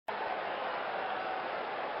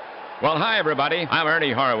Well, hi, everybody. I'm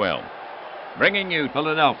Ernie Harwell, bringing you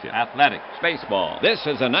Philadelphia Athletics Baseball. This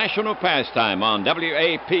is a national pastime on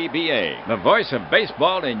WAPBA, the voice of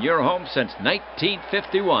baseball in your home since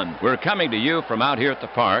 1951. We're coming to you from out here at the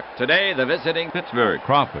park. Today, the visiting Pittsburgh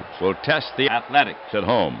Crawfords will test the Athletics at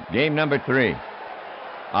home. Game number 3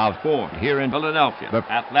 of 4 here in Philadelphia.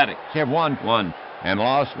 The Athletics have won 1 and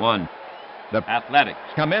lost 1. The Athletics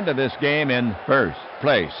come into this game in first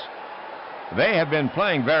place. They have been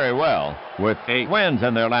playing very well with 8 wins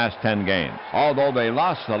in their last 10 games. Although they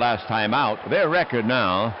lost the last time out, their record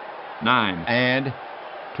now 9-2.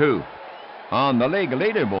 On the league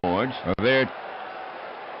leaderboards, they're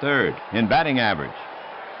third in batting average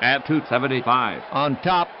at .275. On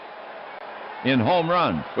top in home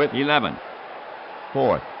runs with 11.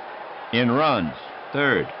 Fourth in runs,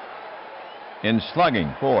 third. In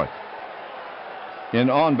slugging, fourth. In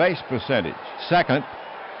on-base percentage, second.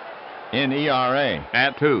 In ERA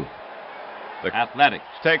at 2. The Athletics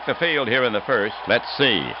take the field here in the first. Let's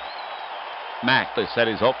see. Mack has set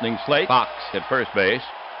his opening slate. Fox at first base.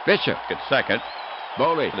 Bishop at second.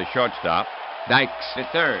 Boley, the shortstop. Dykes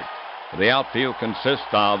at third. The outfield consists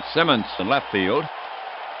of Simmons in left field,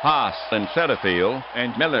 Haas in center field,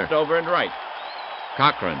 and Miller over in right.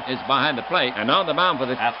 Cochran is behind the plate and on the mound for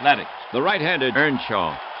the Athletics. The right-handed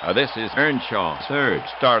Earnshaw. This is Earnshaw's third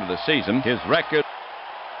start of the season. His record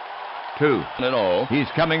 2-0.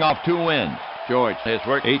 He's coming off 2 wins. George has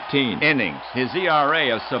worked 18 innings. His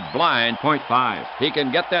ERA is sublime .5. He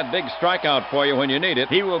can get that big strikeout for you when you need it.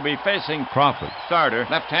 He will be facing Crawford, starter,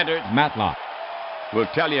 left-hander Matlock. We'll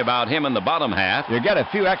tell you about him in the bottom half. You get a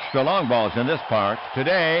few extra long balls in this park.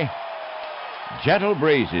 Today, gentle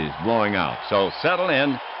breezes blowing out. So settle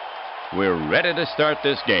in. We're ready to start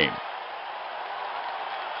this game.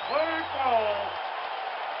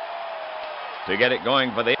 To get it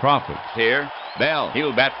going for the Crawfords here. Bell,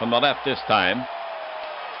 he'll bat from the left this time.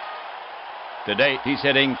 To date, he's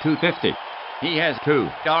hitting .250. He has 2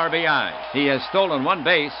 RBIs. He has stolen 1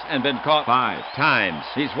 base and been caught 5 times.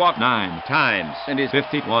 He's walked 9 times in his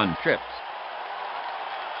 51 trips.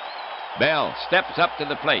 Bell steps up to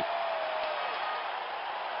the plate.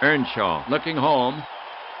 Earnshaw looking home.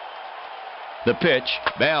 The pitch.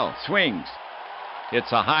 Bell swings.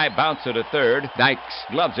 It's a high bouncer to third. Dykes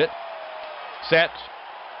gloves it. Sets.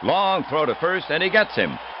 Long throw to first, and he gets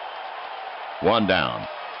him. 1 down.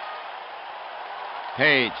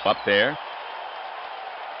 Page up there.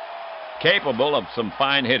 Capable of some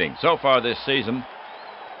fine hitting so far this season.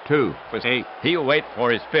 2 for 8. He'll wait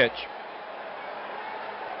for his pitch.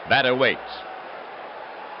 Batter waits.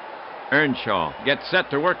 Earnshaw gets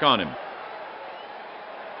set to work on him.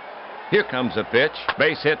 Here comes the pitch.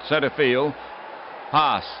 Base hit center field.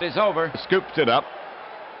 Haas is over. Scoops it up.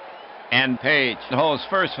 And Page holds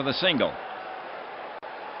first for the single.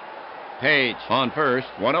 Page on first,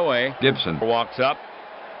 1 away. Gibson walks up.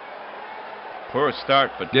 Poor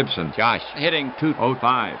start for Gibson. Josh hitting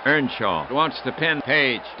 .205. Earnshaw wants to pin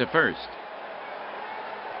Page to first.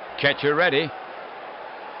 Catcher ready.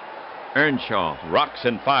 Earnshaw rocks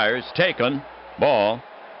and fires. Taken. Ball.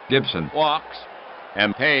 Gibson walks.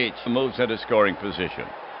 And Page moves into scoring position.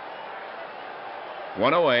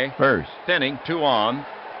 1 away. First inning, 2 on.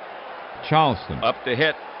 Charleston up to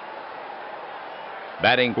hit.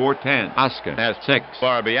 Batting .410. Oscar has 6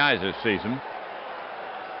 RBIs this season.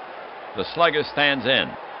 The slugger stands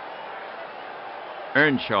in.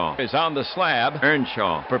 Earnshaw is on the slab.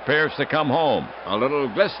 Earnshaw prepares to come home. A little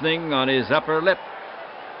glistening on his upper lip.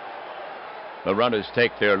 The runners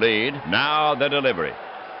take their lead. Now the delivery.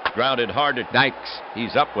 Grounded hard to Dykes.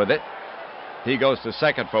 He's up with it. He goes to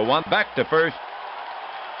second for 1. Back to first.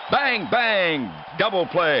 Bang, bang. Double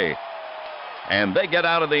play. And they get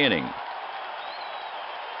out of the inning.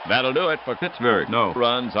 That'll do it for Pittsburgh. No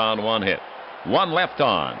runs on 1 hit. 1 left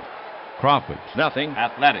on. Crawfords, nothing.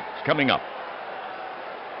 Athletics coming up.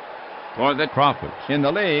 For the Crawfords in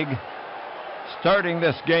the league, starting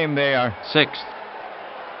this game, they are 6th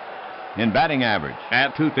in batting average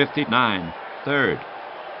at .259. Third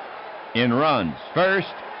in runs.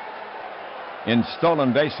 First in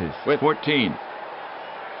stolen bases with 14.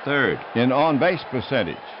 Third in on-base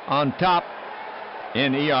percentage. On top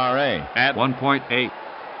in ERA at 1.8.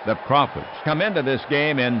 The Crawfords come into this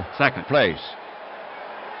game in second place.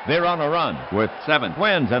 They're on a run with 7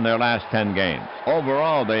 wins in their last 10 games.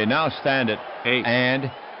 Overall, they now stand at 8-3.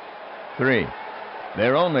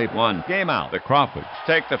 They're only 1 game out. The Crawfords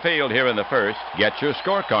take the field here in the first. Get your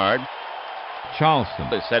scorecard. Charleston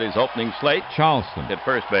has set his opening slate. Charleston at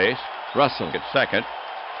first base. Russell at second.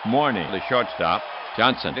 Morney, the shortstop.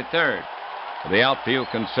 Johnson at third. The outfield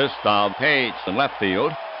consists of Page in left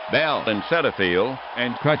field, Bell in center field.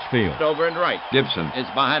 And Crutchfield. over and right. Gibson is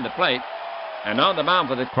behind the plate. And on the mound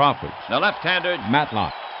for the Crawfords. the left-hander.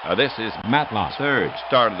 Matlock. This is Matlock. third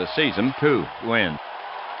start of the season. 2 win.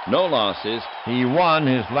 No losses. He won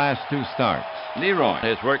his last 2 starts. Leroy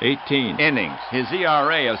has worked 18 innings. His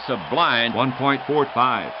ERA is sublime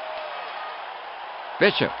 1.45.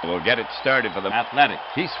 Bishop will get it started for the Athletics.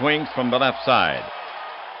 He swings from the left side.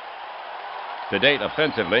 To date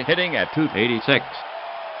offensively, hitting at .286.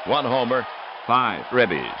 1 homer, 5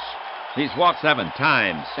 ribbies. He's walked 7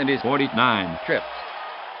 times and he's 49 trips.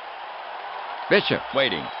 Bishop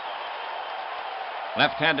waiting.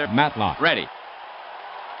 Left-hander Matlock. ready.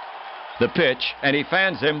 The pitch, and he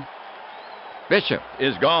fans him. Bishop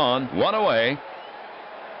is gone, 1 away.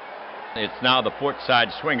 It's now the port side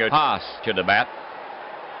swinger, Haas, to the bat.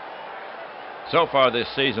 So far this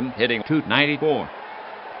season, hitting .294.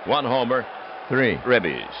 1 homer, 3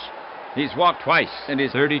 ribbies. He's walked twice in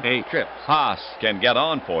his 38 trips. Haas can get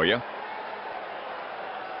on for you.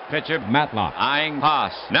 Pitcher Matlock. eyeing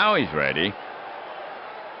Haas. Now he's ready.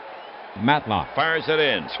 Matlock. Fires it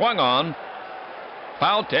in. Swung on.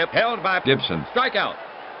 Foul tip. Held by Gibson. Strikeout.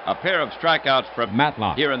 A pair of strikeouts from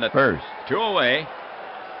Matlock. here in the first. 2 away.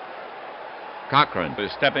 Cochran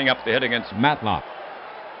is stepping up to hit against Matlock.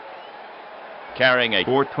 carrying a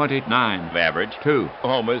 .429 average. 2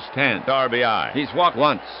 homers, 10 RBI. He's walked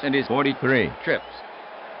once in his 43 trips.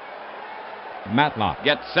 Matlock.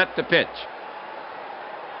 Gets set to pitch.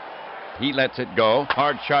 He lets it go.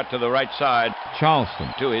 Hard shot to the right side. Charleston.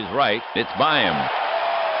 To his right. It's by him.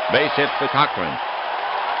 Base hit for Cochran.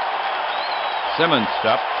 Simmons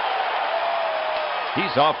up.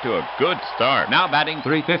 He's off to a good start. Now batting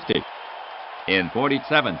 .350. In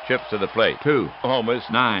 47 trips to the plate. 2 homers,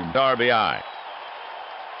 9 RBI.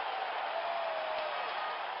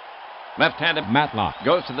 Left-handed Matlock.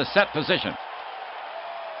 goes to the set position.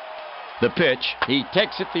 The pitch. He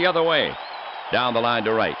takes it the other way. Down the line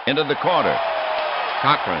to right. Into the corner.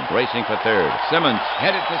 Cochran racing for third. Simmons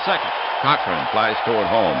headed for second. Cochran flies toward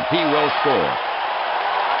home. He will score.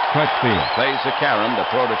 Crutchfield. Plays the carom to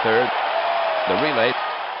throw to third. The relay.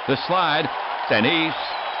 The slide. And he's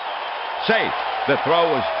safe. The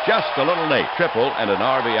throw was just a little late. Triple and an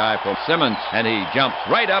RBI from Simmons. And he jumps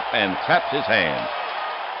right up and claps his hands.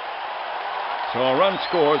 So a run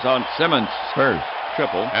scores on Simmons' first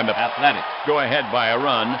triple. And the Athletics go ahead by a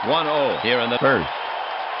run. 1-0 here in the first.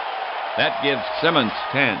 That gives Simmons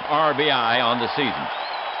 10 RBI on the season.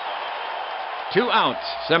 2 outs.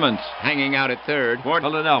 Simmons hanging out at third for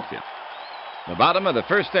Philadelphia. The bottom of the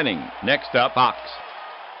first inning. Next up, Fox.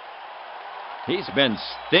 He's been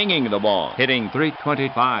stinging the ball, hitting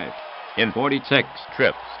 .325 in 46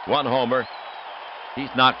 trips. 1 homer. He's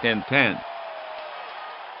knocked in 10.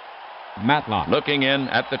 Matlock. Looking in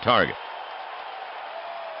at the target.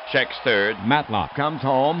 Checks third. Matlock. Comes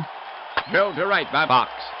home. Drilled to right by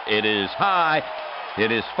Fox. It is high.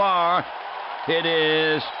 It is far. It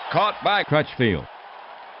is caught by Crutchfield.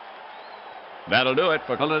 That'll do it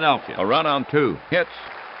for Philadelphia. A run on 2 hits.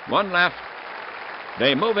 1 left.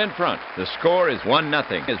 They move in front. The score is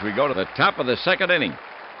 1-0 as we go to the top of the second inning.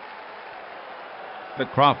 The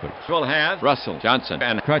Crawfords will have Russell, Johnson,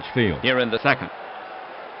 and Crutchfield here in the second.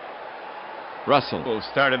 Russell will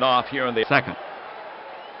start it off here in the second.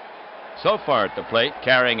 So far at the plate,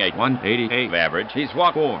 carrying a .188 average. He's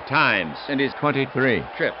walked 4 times in his 23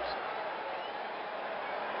 trips.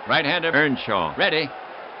 Right-hander Earnshaw ready.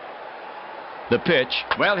 The pitch,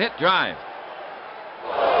 well hit drive.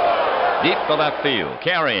 Deep to left field,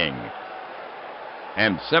 carrying.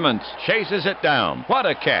 And Simmons chases it down. What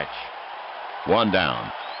a catch. 1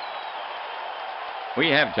 down. We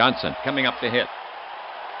have Johnson coming up to hit.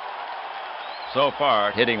 So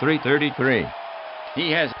far, hitting .333.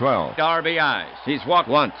 He has 12 RBIs. He's walked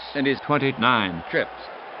once in his 29 trips.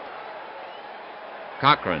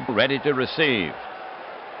 Cochran ready to receive.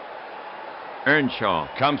 Earnshaw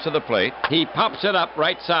comes to the plate. He pops it up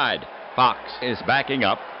right side. Fox is backing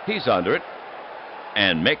up. He's under it.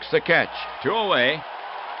 And makes the catch. 2 away.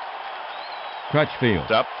 Crutchfield.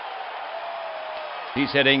 Up.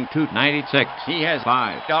 He's hitting .296. He has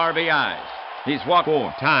 5 RBIs. He's walked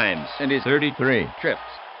 4 times in his 33 trips.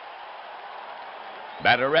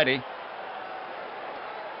 Batter ready.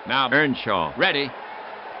 Now Earnshaw ready.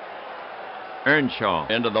 Earnshaw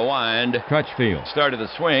into the wind. Crutchfield. Started the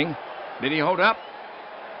swing. Did he hold up?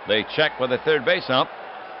 They check with the third base ump.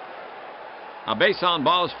 A base on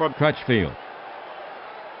balls for Crutchfield.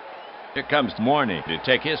 Here comes Morney to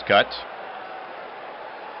take his cuts.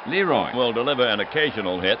 Leroy will deliver an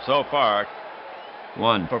occasional hit. So far,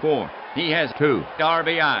 1 for 4. He has 2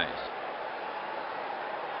 RBIs.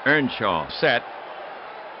 Earnshaw set.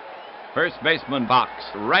 First baseman box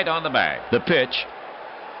right on the bag. The pitch.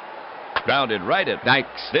 Grounded right at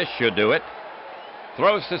Dykes. This should do it.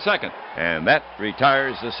 Throws to second. And that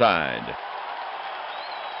retires the side.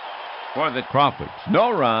 For the Crawfords,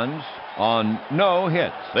 no runs on no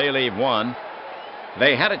hits. They leave one.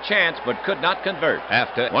 They had a chance but could not convert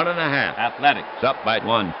after 1.5. Athletics up by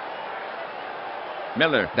 1.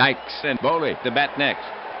 Miller, Dykes, and Boley to bat next.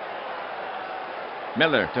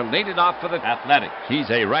 Miller to lead it off for the Athletics. He's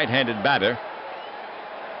a right-handed batter.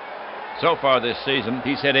 So far this season,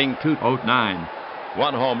 he's hitting .209.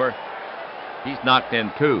 1 homer. He's knocked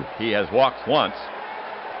in 2. He has walked once.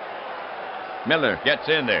 Miller gets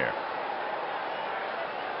in there.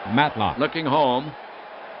 Matlock looking home.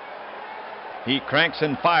 He cranks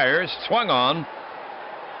and fires. Swung on.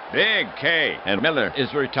 Big K. And Miller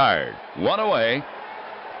is retired. 1 away.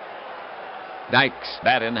 Dykes,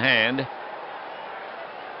 bat in hand.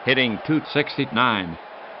 Hitting .269.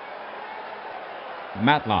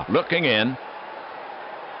 Matlock looking in.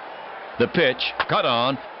 The pitch. Cut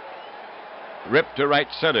on. Ripped to right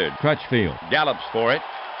centered. Crutchfield Gallops for it.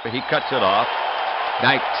 He cuts it off.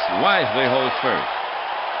 Dykes wisely holds first.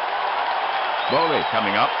 Boley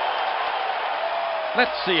coming up.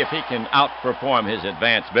 Let's see if he can outperform his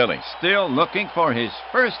advance billing. Still looking for his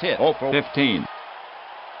first hit. 0 for 15.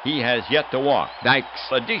 He has yet to walk. Dykes,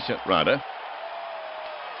 a decent runner.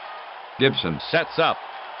 Gibson sets up.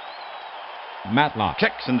 Matlock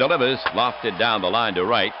Kicks and delivers. Lofted down the line to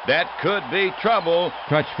right. That could be trouble.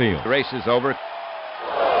 Crutchfield Races over.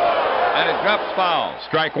 And it drops foul.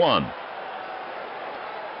 Strike 1.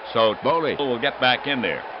 So Boley will get back in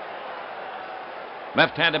there.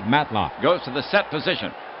 Left-handed Matlock goes to the set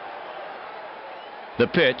position. The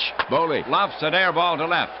pitch. Boley lofts an air ball to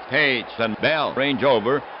left. Page and Bell range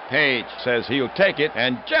over. Page says he'll take it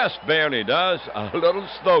and just barely does. A little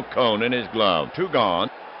snow cone in his glove. 2 gone.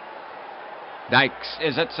 Dykes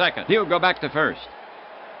is at second. He'll go back to first.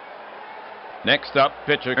 Next up,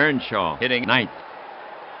 pitcher Earnshaw hitting 9th.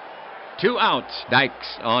 2 outs.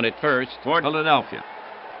 Dykes on at first for Philadelphia.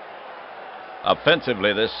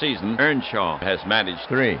 Offensively this season, Earnshaw has managed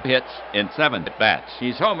 3 hits in 7 at-bats.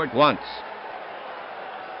 He's homered once.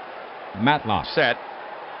 Matlock Set.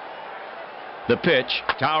 The pitch.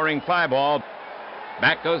 Towering fly ball.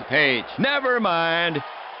 Back goes Page. Never mind.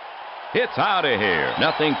 It's out of here.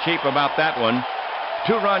 Nothing cheap about that one.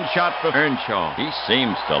 2-run shot for Earnshaw. He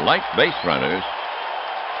seems to like base runners.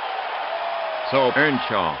 So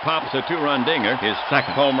Earnshaw pops a 2-run dinger, his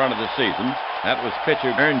second home run of the season. That was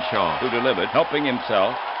pitcher Earnshaw who delivered, helping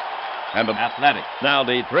himself. And the Athletics now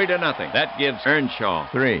lead 3-0. That gives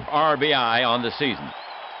Earnshaw 3 RBI on the season.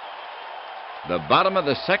 The bottom of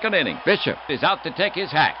the 2nd inning. Bishop is out to take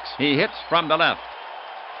his hacks. He hits from the left.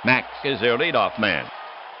 Max is their leadoff man.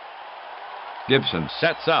 Gibson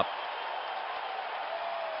sets up.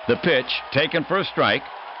 The pitch taken for a strike.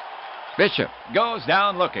 Bishop goes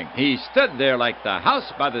down looking. He stood there like the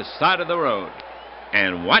house by the side of the road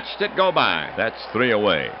and watched it go by. That's 3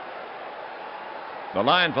 away. The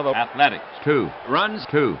line for the Athletics. 2 runs,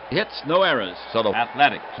 2 hits, no errors. So the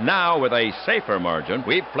Athletics now with a safer margin.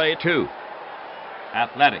 We've played 2.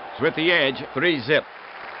 Athletics with the edge, 3-0.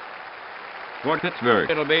 For Pittsburgh,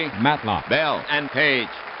 it'll be Matlock Bell and Page.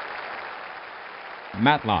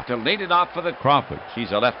 Matlock To lead it off for the Crawfords.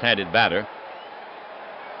 He's a left-handed batter.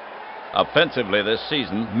 Offensively this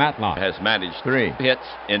season, Matlock has managed 3 hits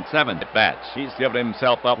in 7 at-bats. He's given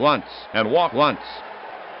himself up once and walked once.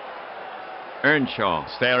 Earnshaw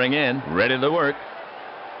staring in, ready to work.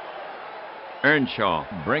 Earnshaw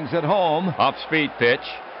brings it home. off-speed pitch.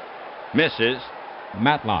 Misses.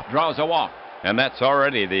 Matlock Draws a walk. And that's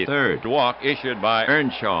already the 3rd walk issued by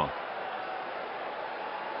Earnshaw.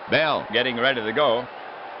 Bell getting ready to go.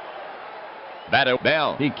 Batter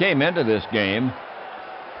Bell. He came into this game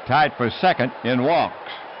tied for 2nd in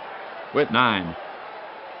walks with 9.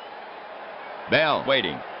 Bell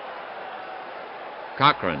waiting.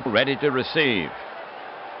 Cochran ready to receive.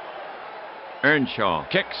 Earnshaw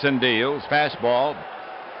kicks and deals. Fastball.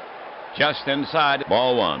 Just inside.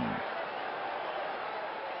 Ball 1.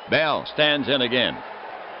 Bell stands in again.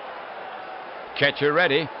 Catcher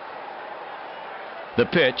ready. The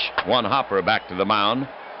pitch. 1 hopper back to the mound.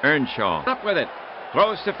 Earnshaw up with it.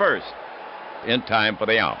 Throws to first. In time for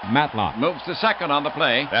the out. Matlock Moves to second on the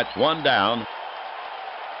play. That's 1 down.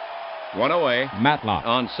 1 away. Matlock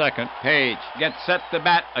On second. Page gets set to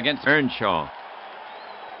bat against Earnshaw.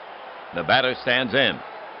 The batter stands in.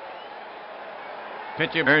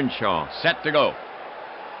 Pitcher Earnshaw set to go.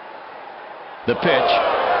 The pitch.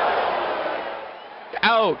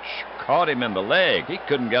 Ouch! Caught him in the leg. He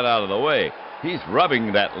couldn't get out of the way. He's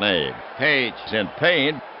rubbing that leg. Page is in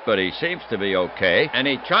pain. but he seems to be okay, and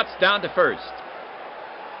he trots down to first.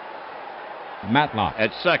 Matlock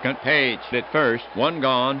At second, Page at first, one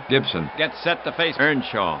gone. Gibson Gets set to face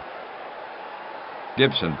Earnshaw.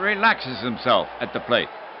 Gibson Relaxes himself at the plate.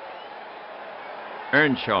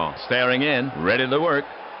 Earnshaw staring in, ready to work.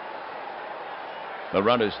 The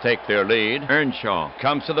runners take their lead. Earnshaw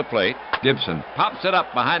comes to the plate. Gibson Pops it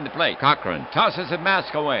up behind the plate. Cochran tosses it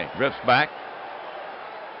mask away. Drifts back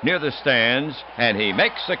near the stands, and he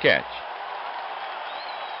makes the catch.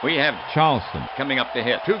 We have Charleston coming up to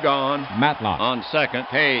hit. Two gone. Matlock On second.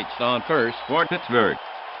 Page on first for Pittsburgh.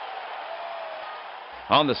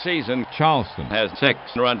 On the season, Charleston has 6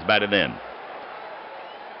 runs batted in.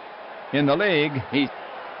 in the league. He's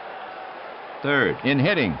third. In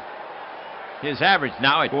hitting, His average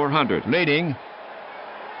now at 400. leading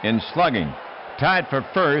in slugging, tied for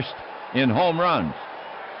first in home runs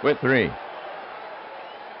with 3.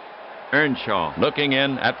 Earnshaw looking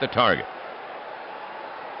in at the target.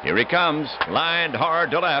 Here he comes, lined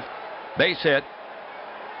hard to left. Base hit.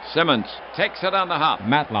 Simmons takes it on the hop.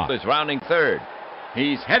 Matlock Is rounding third.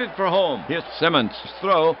 He's headed for home. Here's Simmons'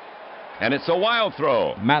 throw, and it's a wild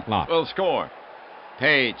throw. Matlock Will score.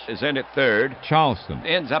 Page is in at third. Charleston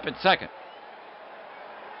Ends up at second.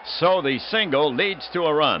 So the single leads to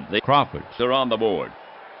a run. The Crawfords are on the board.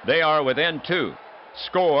 They are within 2.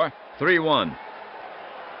 Score 3-1.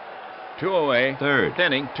 2 away. third.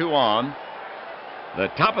 Inning, 2 on. The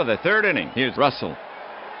top of the third inning. Here's Russell.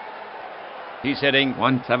 He's hitting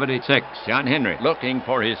 176. John Henry looking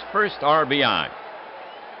for his first RBI.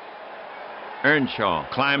 Earnshaw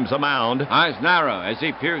climbs a mound. Eyes narrow as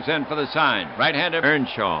he peers in for the sign. Right-hander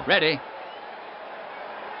Earnshaw. Ready.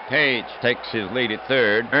 Page takes his lead at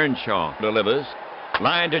third. Earnshaw delivers.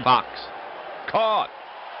 Line to Fox. Caught.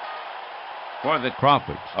 For the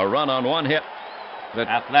Crawfords a run on one hit. The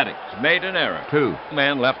Athletics made an error. 2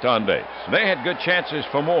 men left on base. They had good chances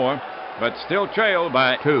for more, but still trailed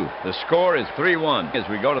by 2. The score is 3-1 as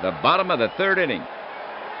we go to the bottom of the third inning.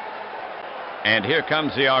 And here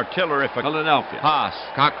comes the artillery for Philadelphia. Haas,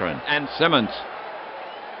 Cochran, and Simmons.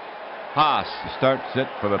 Haas starts it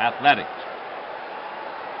for the Athletics.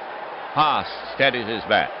 Haas steadies his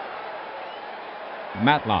bat.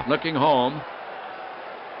 Matlock Looking home.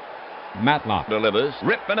 Matlock Delivers.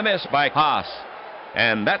 Rip and a miss by Haas.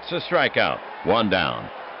 And that's a strikeout. 1 down.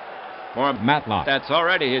 For Matlock that's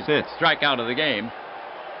already his 5th strikeout of the game.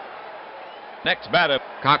 Next batter,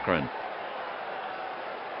 Cochran.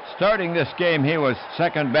 starting this game he was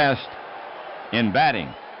second best in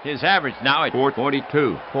batting. His average now at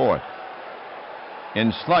 442. Fourth.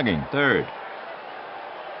 In slugging. Third.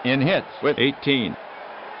 In hits. With 18.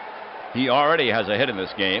 He already has a hit in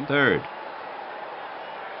this game. Third.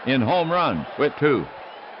 In home runs. With 2.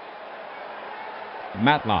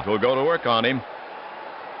 Matlock. Will go to work on him.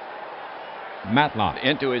 Matlock.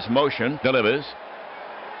 Into his motion. Delivers.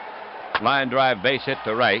 Line drive base hit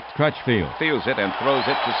to right. Crutchfield. Fields it and throws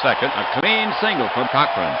it to second. A clean single from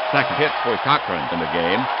Cochran. Second hit for Cochran in the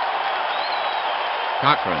game.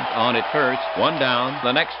 Cochran on at first. 1 down.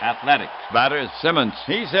 The next Athletics batter is Simmons.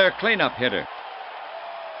 He's their cleanup hitter.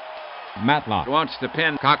 Matlock Wants to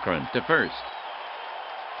pin Cochran to first.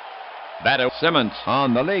 Batter Simmons.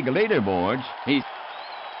 on the league leaderboards. He's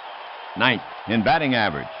 9th In batting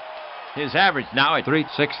average. His average now at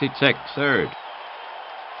 366. Third.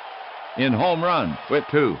 In home runs. With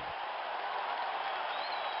 2.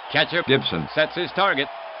 Catcher Gibson. sets his target.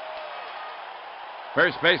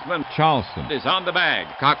 First baseman Charleston. is on the bag.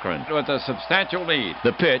 Cochran with a substantial lead.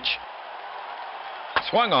 The pitch.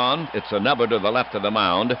 Swung on. It's a number to the left of the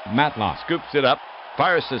mound. Matlock. Scoops it up.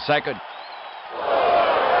 Fires to second.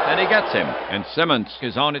 And he gets him. And Simmons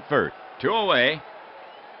is on at first. 2 away.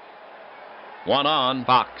 1 on.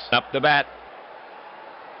 Fox up the bat.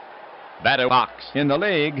 Batter Fox. In the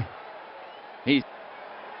league. He's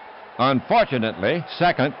Unfortunately,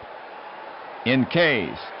 second in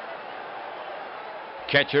K's.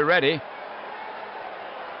 catcher ready.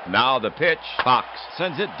 Now the pitch. Fox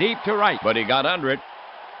sends it deep to right, but he got under it.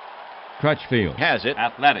 Crutchfield. Has it.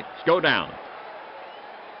 Athletics go down.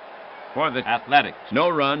 For the Athletics, no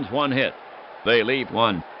runs, 1 hit. They leave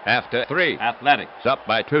 1 after 3. Athletics up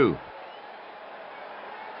by 2.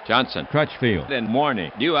 Johnson Crutchfield. and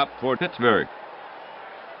Morney due up for Pittsburgh.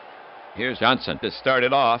 Here's Johnson to start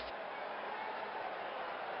it off.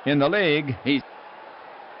 In the league. He's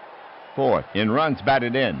Fourth. In runs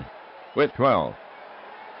batted in. with 12.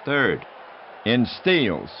 third. In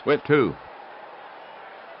steals. With 2.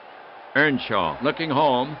 Earnshaw looking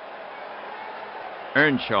home.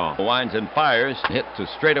 Earnshaw winds and fires. Hit to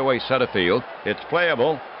straightaway center field. It's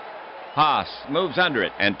playable. Haas moves under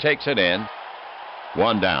it and takes it in.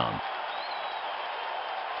 One down.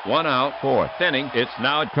 One out. Fourth inning. It's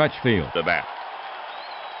now Crutchfield. the bat.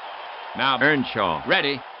 Now Earnshaw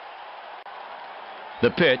ready. The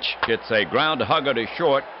pitch gets a ground hugger to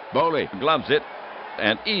short. Boley gloves it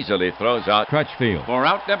and easily throws out Crutchfield. for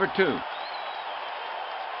out number 2.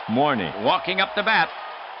 Morney walking up the bat.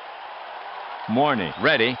 Morney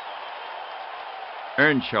ready.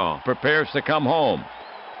 Earnshaw prepares to come home.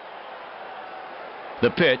 The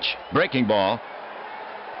pitch, breaking ball.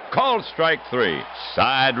 Called strike 3.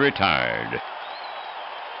 Side retired.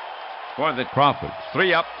 For the Crawfords.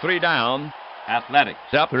 3 up, 3 down. Athletics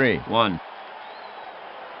up 3-1.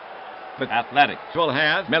 The Athletics will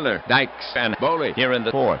have Miller, Dykes, and Boley here in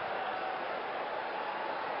the 4th.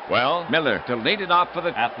 Well, Miller to lead it off for the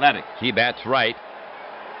Athletics. He bats right.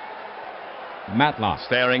 Matlock.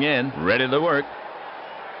 Staring in, ready to work.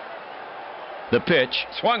 The pitch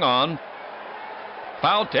swung on.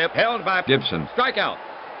 Foul tip held by Gibson. Strikeout.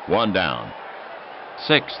 1 down.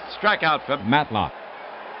 6th strikeout for Matlock.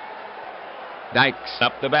 Dykes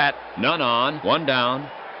up the bat. None on. 1 down.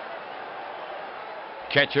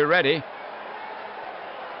 Catcher ready.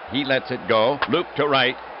 He lets it go. Loop to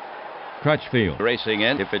right. Crutchfield. Racing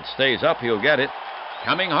in. If it stays up, he'll get it.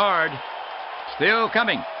 Coming hard. Still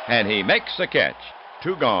coming. And he makes the catch.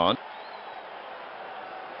 2 gone.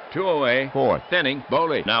 2 away. 4th inning.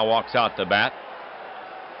 Boley now walks out the bat.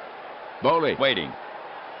 Boley waiting.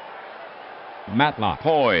 Matlock.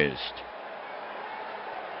 Poised.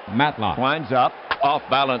 Matlock. Winds up. Off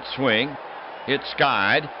balance swing. It's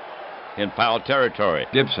skied. In foul territory.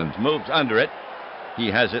 Gibson. Moves under it. He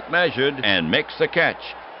has it measured and makes the catch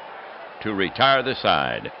to retire the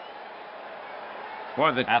side.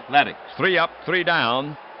 For the Athletics. 3 up, 3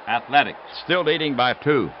 down. Athletics still leading by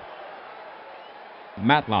 2.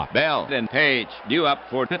 Matlock. Bell and Page due up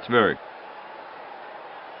for Pittsburgh.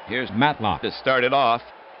 Here's Matlock. to start it off.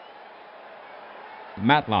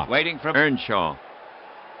 Matlock. Waiting for Earnshaw.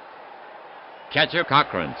 Catcher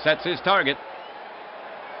Cochran sets his target.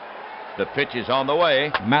 The pitch is on the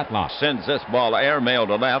way. Matlock. Sends this ball airmail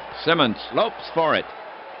to left. Simmons lopes for it.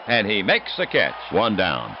 And he makes the catch. 1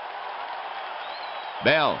 down.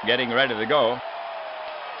 Bell getting ready to go.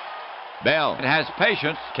 Bell has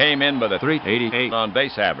patience. Came in with a .388 on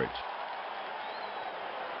base average.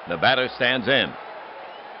 The batter stands in.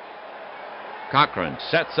 Cochran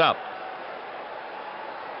sets up.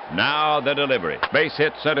 Now the delivery. Base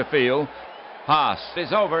hit center field. Haas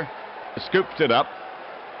is over. Scoops it up.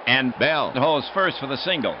 And Bell holds first for the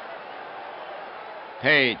single.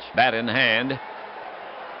 Page, bat in hand.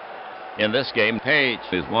 In this game, Page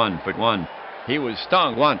is 1 for 1. He was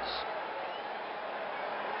stung once.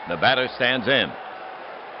 The batter stands in.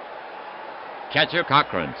 Catcher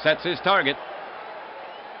Cochran sets his target.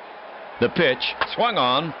 The pitch swung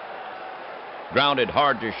on. Grounded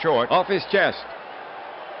hard to short off his chest.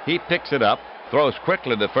 He picks it up, throws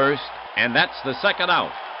quickly to first, and that's the 2nd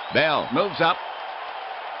out. Bell moves up.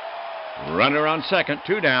 Runner on second,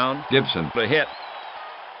 2 down. Gibson. The hit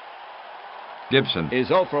Gibson. is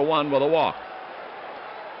 0 for 1 with a walk.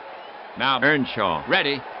 Now Earnshaw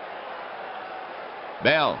ready.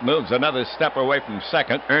 Bell moves another step away from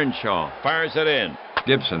second. Earnshaw fires it in.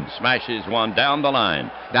 Gibson. Smashes one down the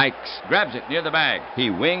line. Dykes grabs it near the bag. He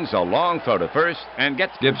wings a long throw to first and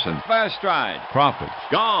gets Gibson. first stride. Crawfords.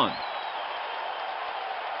 Gone.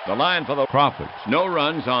 The line for the Crawfords. No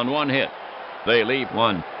runs on 1 hit. They leave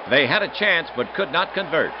 1. They had a chance but could not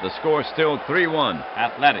convert. The score still 3-1.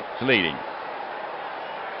 Athletics leading.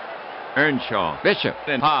 Earnshaw, Bishop,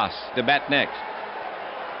 and Haas to bat next.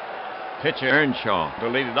 Pitcher Earnshaw to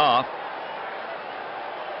lead it off.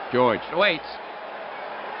 George waits.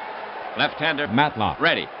 Left-hander Matlock.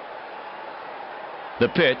 ready. The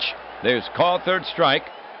pitch. There's called 3rd strike.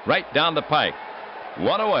 Right down the pike.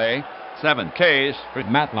 1 away. 7 Ks for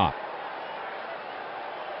Matlock.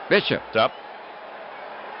 Bishop's up.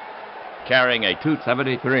 Carrying a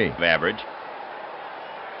 .273 average.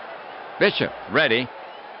 Bishop ready.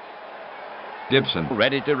 Gibson.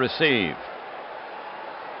 Ready to receive.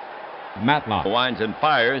 Matlock. Winds and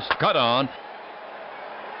fires. Cut on.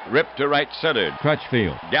 Ripped to right centered.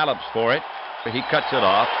 Crutchfield. Gallops for it. He cuts it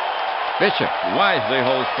off. Bishop wisely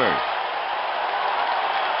holds first.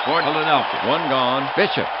 For Philadelphia. 1 gone.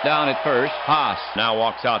 Bishop down at first. Haas now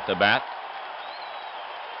walks out the bat.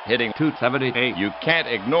 Hitting .278. You can't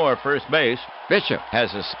ignore first base. Bishop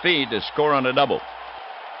has the speed to score on a double.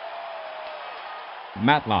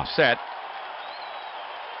 Matlock. Set.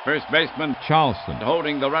 First baseman Charleston.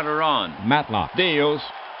 holding the runner on. Matlock. Deals.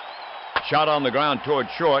 Shot on the ground toward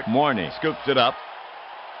short. Morney scoops it up.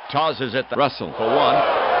 Tosses it to Russell for 1.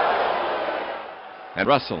 And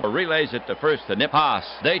Russell relays it to first. The nip pass.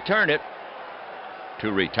 They turn it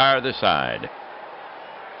to retire the side.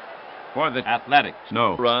 For the Athletics,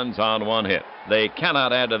 no runs on one hit. They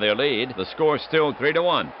cannot add to their lead. The score still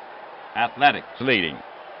 3-1. Athletics leading.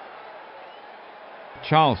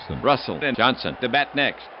 Charleston. Russell and Johnson to bat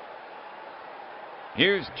next.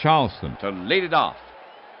 Here's Charleston to lead it off.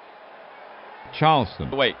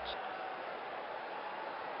 Charleston Waits.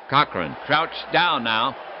 Cochran crouched down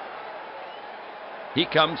now. He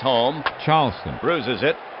comes home. Charleston Bruises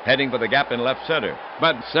it, heading for the gap in left center.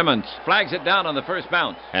 But Simmons flags it down on the first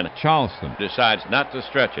bounce. And Charleston decides not to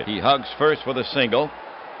stretch it. He hugs first with a single.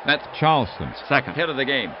 That's Charleston's second hit of the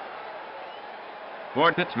game.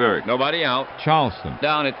 For Pittsburgh, nobody out. Charleston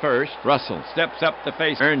Down at first. Russell steps up to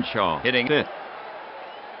face Earnshaw, hitting fifth.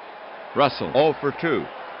 Russell 0 for 2.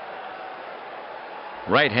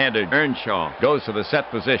 Right-handed Earnshaw goes to the set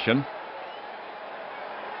position.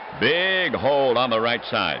 Big hold on the right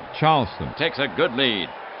side. Charleston Takes a good lead.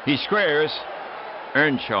 He squares.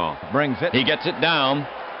 Earnshaw brings it. He gets it down.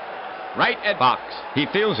 Right at box. He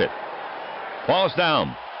feels it. Falls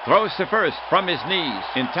down. Throws to first from his knees.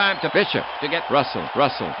 In time to Bishop to get Russell.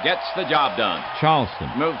 Russell gets the job done. Charleston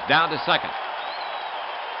Moves down to second.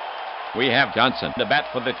 We have Johnson to bat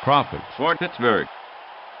for the Crawfords. for Pittsburgh.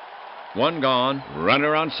 One gone.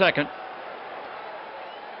 Runner on second.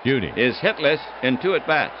 Beauty Is hitless in 2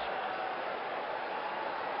 at-bats.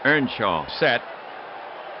 Earnshaw set.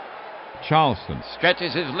 Charleston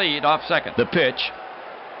Stretches his lead off second. The pitch.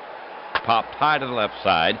 Popped high to the left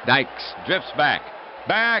side. Dykes drifts back.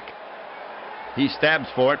 Back. He stabs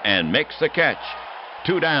for it and makes the catch.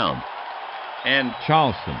 2 down. And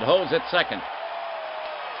Charleston holds at second.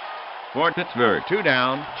 For Pittsburgh, 2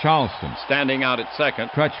 down. Charleston Standing out at second.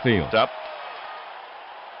 Crutchfield Up.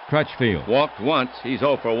 Crutchfield Walked once. He's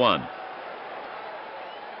 0 for 1.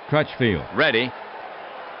 Crutchfield Ready.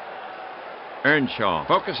 Earnshaw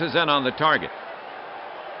focuses in on the target.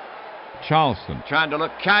 Charleston Trying to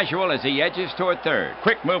look casual as he edges toward third.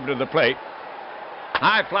 Quick move to the plate.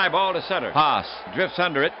 High fly ball to center. Haas drifts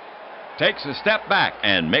under it. Takes a step back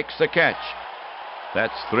and makes the catch.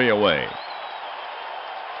 That's 3 away.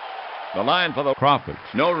 The line for the Crawfords.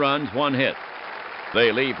 No runs, 1 hit.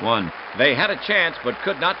 They leave 1. They had a chance but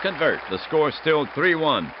could not convert. The score still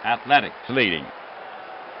 3-1. Athletics leading.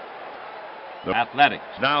 The Athletics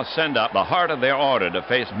now send up the heart of their order to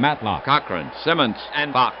face Matlock Cochran, Simmons,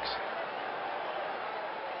 and Fox.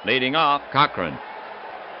 Leading off, Cochran.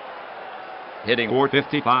 Hitting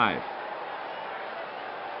 .455.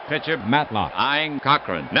 Pitcher Matlock eyeing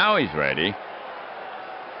Cochran. Now he's ready.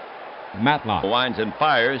 Matlock Winds and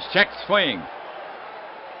fires. Checks swing.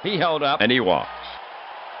 He held up and he walks.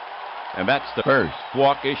 And that's the first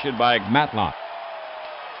walk issued by Matlock.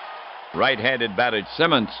 Right-handed batter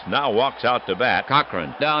Simmons now walks out to bat.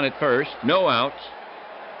 Cochran down at first. No outs.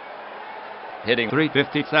 Hitting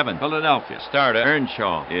 .357. Philadelphia starter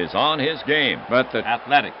Earnshaw is on his game, but the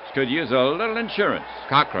Athletics could use a little insurance.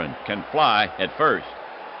 Cochran can fly at first.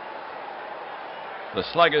 The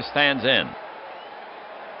slugger stands in.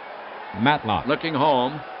 Matlock Looking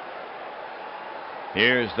home.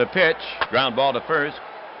 Here's the pitch. Ground ball to first.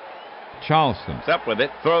 Charleston Up with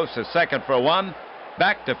it. Throws to second for 1.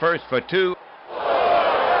 Back to first for 2.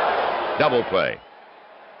 Double play.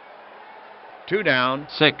 2 down.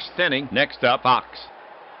 6th inning. Next up, Fox.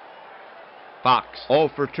 Fox 0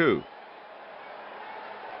 for 2.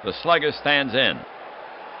 The slugger stands in.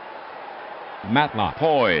 Matlock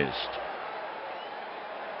Poised.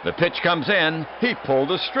 The pitch comes in. He pulled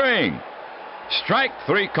the string. Strike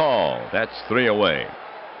 3 call. That's 3 away.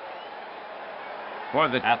 For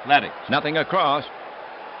the Athletics, nothing across.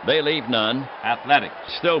 They leave none. Athletics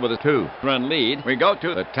still with a 2-run lead. We go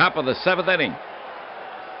to the top of the 7th inning.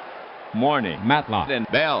 Morning Matlock And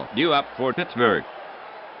Bell due up for Pittsburgh.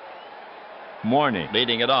 Morning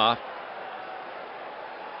Leading it off.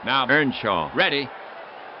 Now Earnshaw ready.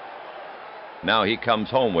 Now he comes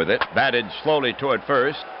home with it. Batted slowly toward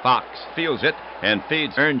first. Fox feels it and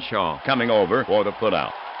feeds Earnshaw coming over for the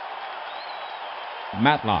putout.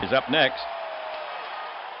 Matlock Is up next.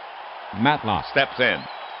 Matlock Steps in.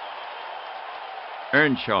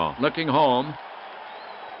 Earnshaw looking home.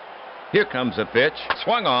 Here comes the pitch.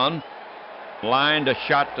 Swung on. Lined a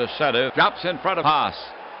shot to center. Drops in front of Haas.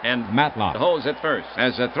 And Matlock holds at first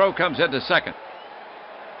as the throw comes into second.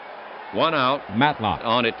 1 out. Matlock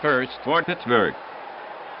On at first for Pittsburgh.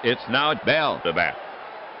 It's now Bell to bat.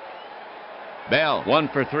 Bell 1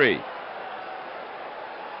 for 3.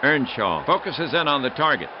 Earnshaw focuses in on the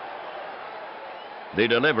target. The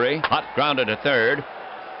delivery. Hot grounded to third.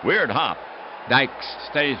 Weird hop. Dykes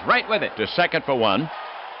stays right with it to second for 1.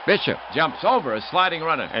 Bishop jumps over a sliding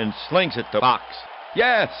runner and slings it to Box.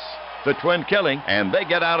 Yes, the twin killing, and they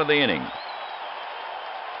get out of the inning.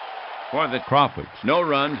 For the Crawfords, no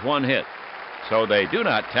runs, 1 hit. So they do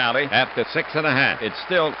not tally after 6.5. It's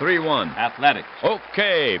still 3-1 Athletics.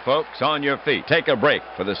 Okay, folks, on your feet. Take a break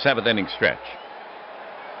for the 7th inning stretch.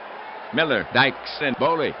 Miller, Dykes, and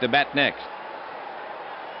Boley to bat next.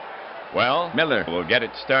 Well, Miller will get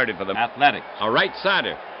it started for the Athletics. A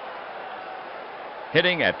right-sider.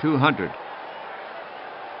 Hitting at 200.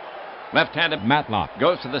 Left-handed Matlock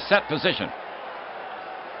goes to the set position.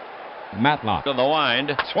 Matlock to the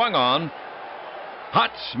wind. Swung on.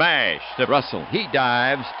 Hot smash to Russell. He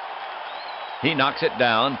dives. He knocks it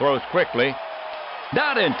down. Throws quickly.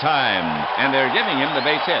 Not in time. And they're giving him the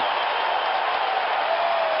base hit.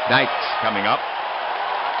 Dykes coming up.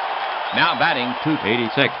 Now batting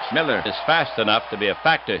 286. Miller is fast enough to be a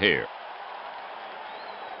factor here.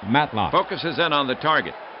 Matlock focuses in on the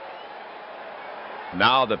target.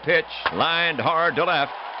 Now the pitch. Lined hard to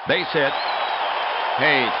left. Base hit.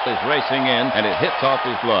 Page is racing in, and it hits off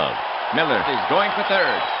his glove. Miller is going for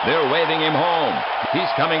third. They're waving him home. He's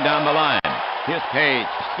coming down the line. Here's Page.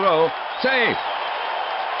 Throw. Safe.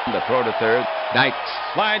 The throw to third. Dykes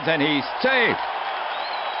slides, and he's safe.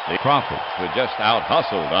 The Crawfords were just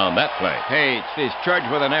out-hustled on that play. Page is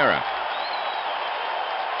charged with an error.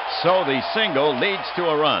 So the single leads to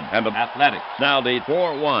a run, and the Athletics now lead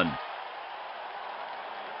 4-1.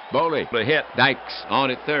 Boley to hit. Dykes on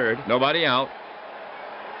at third. Nobody out.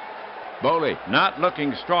 Boley not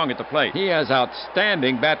looking strong at the plate. He has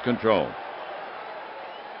outstanding bat control.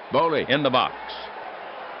 Boley in the box.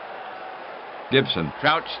 Gibson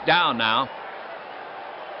crouched down now.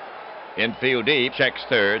 Infield deep. Checks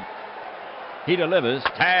third. He delivers.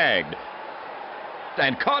 Tagged.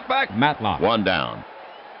 And caught back. Matlock. 1 down.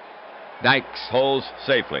 Dykes holds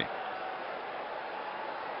safely.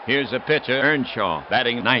 Here's a pitcher. Earnshaw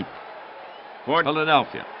batting 9th. For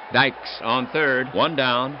Philadelphia. Dykes on third. 1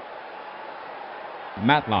 down.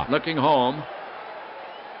 Matlock looking home.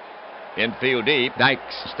 Infield deep.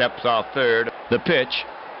 Dykes steps off third. The pitch.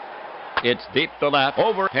 It's deep to left.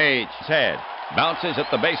 Over Page's head. Bounces at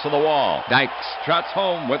the base of the wall. Dykes trots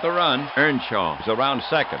home with a run. Earnshaw is around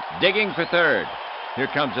second. Digging for third. Here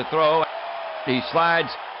comes a throw. He slides.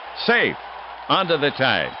 Safe. Onto the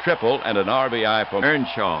tag. Triple and an RBI for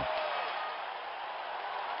Earnshaw.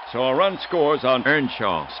 So a run scores on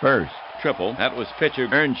Earnshaw's first triple. That was pitcher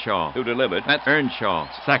Earnshaw who delivered. That's Earnshaw's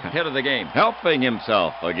second hit of the game. Helping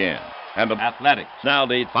himself again. And the Athletics now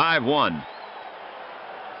lead 5-1.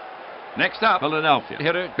 Next up, Philadelphia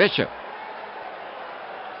hitter Bishop.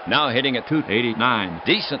 Now hitting at 289.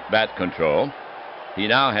 Decent bat control. He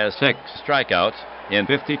now has 6 strikeouts in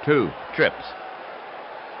 52 trips.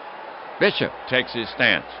 Bishop takes his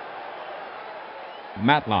stance.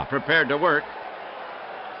 Matlock prepared to work.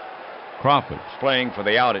 Crawfords playing for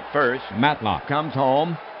the out at first. Matlock comes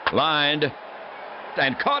home. Lined.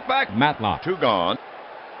 And caught back. Matlock 2 gone.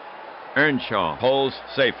 Earnshaw holds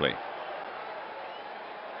safely.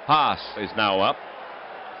 Haas is now up.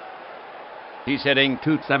 He's hitting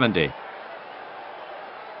 270.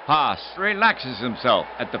 Haas relaxes himself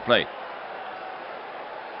at the plate.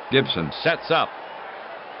 Gibson sets up.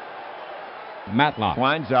 Matlock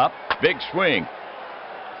winds up. Big swing.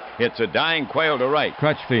 It's a dying quail to right.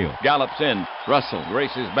 Crutchfield gallops in. Russell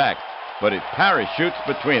races back, but it parachutes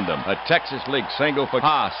between them. A Texas League single for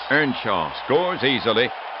Haas. Earnshaw scores easily,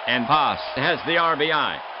 and Haas has the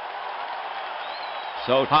RBI.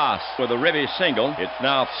 So Haas with a ribby single. It's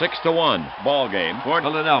now 6-1 ball game for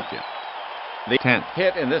Philadelphia. The 10th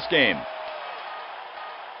hit in this game.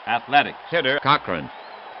 Athletics hitter Cochran.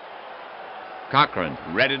 Cochran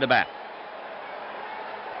ready to bat.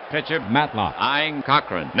 Pitcher Matlock eyeing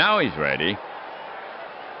Cochran. Now he's ready.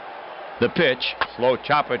 The pitch. Slow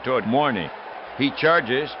chopper toward Morney. He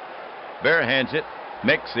charges. Barehands it.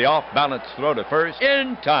 Makes the off-balance throw to first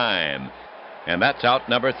in time. And that's out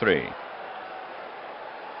number 3.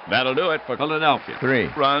 That'll do it for Philadelphia. 3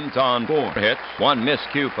 runs on 4 hits. 1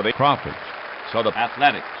 miscue for the Crawfords. So the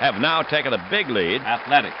Athletics have now taken a big lead.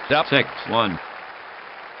 Athletics up 6-1.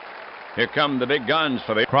 Here come the big guns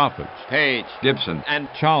for the Crawfords. Page, Gibson, and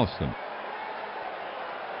Charleston.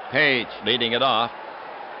 Page leading it off.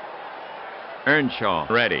 Earnshaw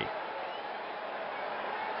ready.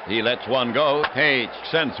 He lets one go. Page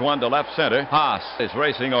sends one to left center. Haas is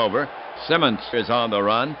racing over. Simmons is on the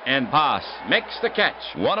run, and Haas makes the catch.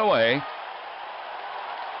 1 away.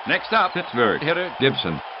 Next up, Pittsburgh hitter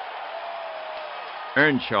Gibson.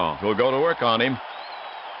 Earnshaw will go to work on him.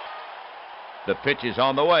 The pitch is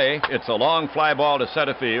on the way. It's a long fly ball to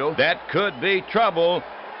center field. That could be trouble.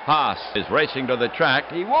 Haas is racing to the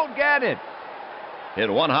track. He won't get it.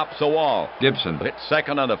 It one-hops the wall. Gibson hits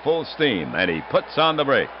second on the full steam, and he puts on the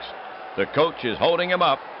brakes. The coach is holding him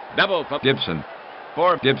up. Double for Gibson.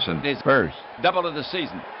 For Gibson is first. Double of the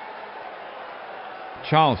season.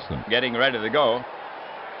 Charleston Getting ready to go.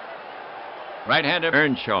 Right-hander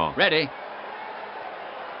Earnshaw. Ready.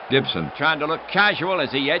 Gibson trying to look casual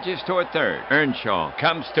as he edges toward third. Earnshaw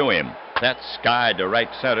comes to him. That's Sky to right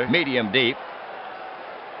center. Medium deep.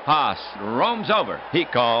 Haas roams over. He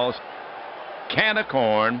calls. Can of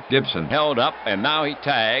corn. Gibson held up, and now he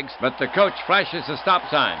tags, but the coach flashes the stop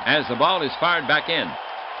sign as the ball is fired back in.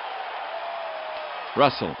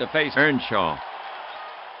 Russell to face Earnshaw.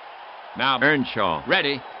 Now Earnshaw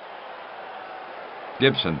ready.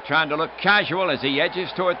 Gibson trying to look casual as he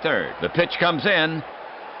edges toward third. The pitch comes in.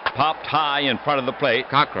 Popped high in front of the plate.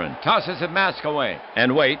 Cochran tosses the mask away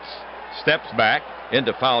and waits. Steps back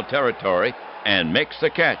into foul territory and makes the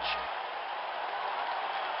catch.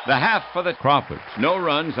 The half for the Crawfords. No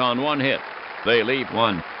runs on one hit. They leave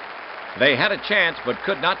one. They had a chance but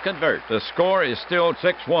could not convert. The score is still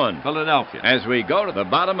 6-1 Philadelphia as we go to the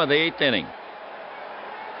bottom of the 8th inning.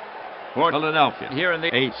 For Philadelphia, here in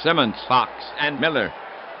the 8th, Simmons, Fox, and Miller.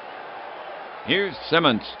 Here's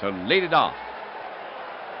Simmons to lead it off.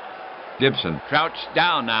 Gibson crouched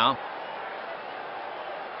down now.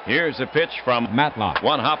 Here's a pitch from Matlock.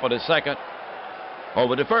 One hop of the second.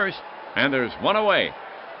 Over to first, and there's one away.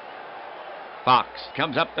 Fox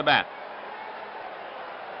comes up the bat.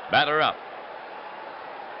 Batter up.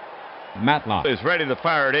 Matlock Is ready to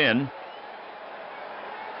fire it in.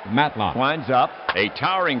 Matlock Winds up. A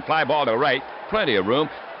towering fly ball to right. Plenty of room.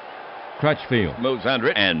 Crutchfield Moves under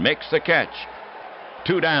it and makes the catch.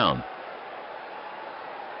 2 down.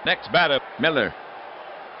 Next batter, Miller.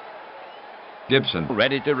 Gibson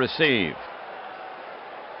ready to receive.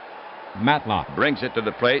 Matlock Brings it to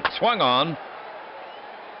the plate. Swung on.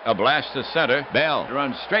 A blast to center. Bell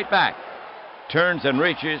runs straight back. Turns and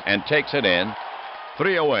reaches and takes it in.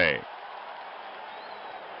 3 away.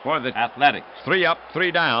 For the Athletics. 3 up, 3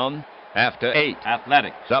 down. After 8.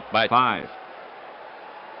 Athletics up by 5.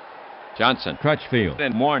 Johnson. Crutchfield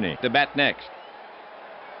And Morney to bat next.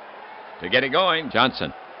 To get it going,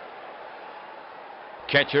 Johnson.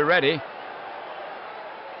 Catcher ready.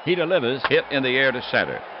 He delivers. Hit in the air to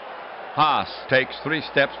center. Haas takes 3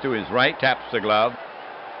 steps to his right. Taps the glove.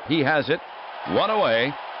 He has it. 1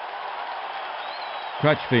 away.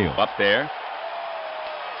 Crutchfield Up there.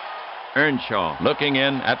 Earnshaw looking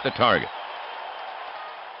in at the target.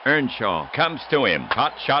 Earnshaw comes to him.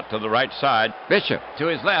 Hot shot to the right side. Bishop to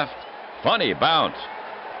his left. Funny bounce.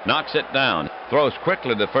 Knocks it down. Throws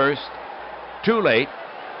quickly to first. Too late.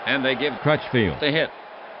 And they give Crutchfield the hit.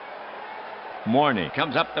 Morney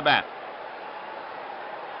comes up the bat.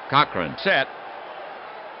 Cochran set.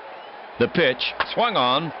 The pitch swung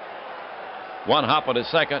on. One hop of the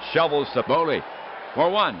second. Shovels to Boley for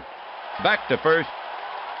 1. Back to first.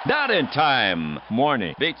 Not in time.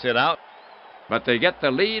 Morney beats it out. But they get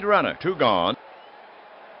the lead runner. 2 gone.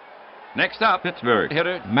 Next up, Pittsburgh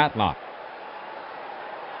hitter Matlock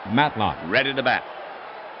ready to bat.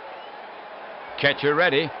 Catcher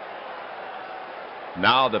ready.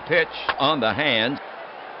 Now the pitch on the hand.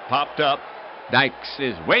 Popped up. Dykes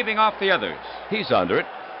is waving off the others. He's under it.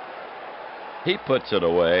 He puts it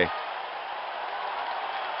away.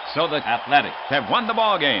 So the Athletics have won the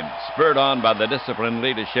ball game, spurred on by the disciplined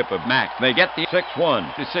leadership of Mack. They get the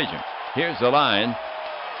 6-1 decision. Here's the line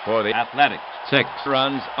for the Athletics. 6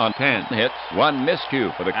 runs on 10 hits, 1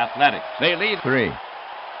 miscue for the Athletics. They lead 3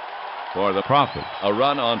 for the Crawfords. A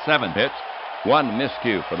run on 7 hits, 1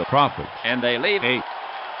 miscue for the Crawfords. And they lead 8.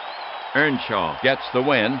 Earnshaw gets the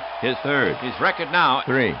win, his third. His record now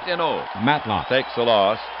 3-0. Matlock Takes the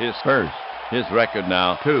loss, his first. His record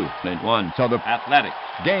now 2-1. So the Athletics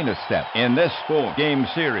gain a step in this 4-game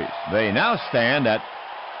series. They now stand at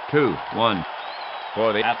 2-1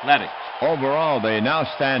 for the Athletics. overall. They now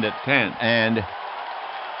stand at 10-2.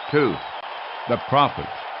 The Crawfords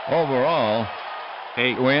overall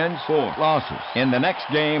 8 wins, 4 losses. In the next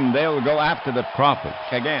game, they'll go after the Crawfords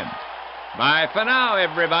again. Bye for now,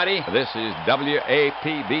 everybody. This is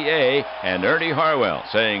WAPBA and Ernie Harwell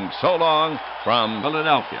saying so long from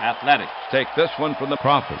Philadelphia Athletics. Take this one from the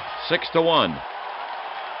Crawfords 6-1.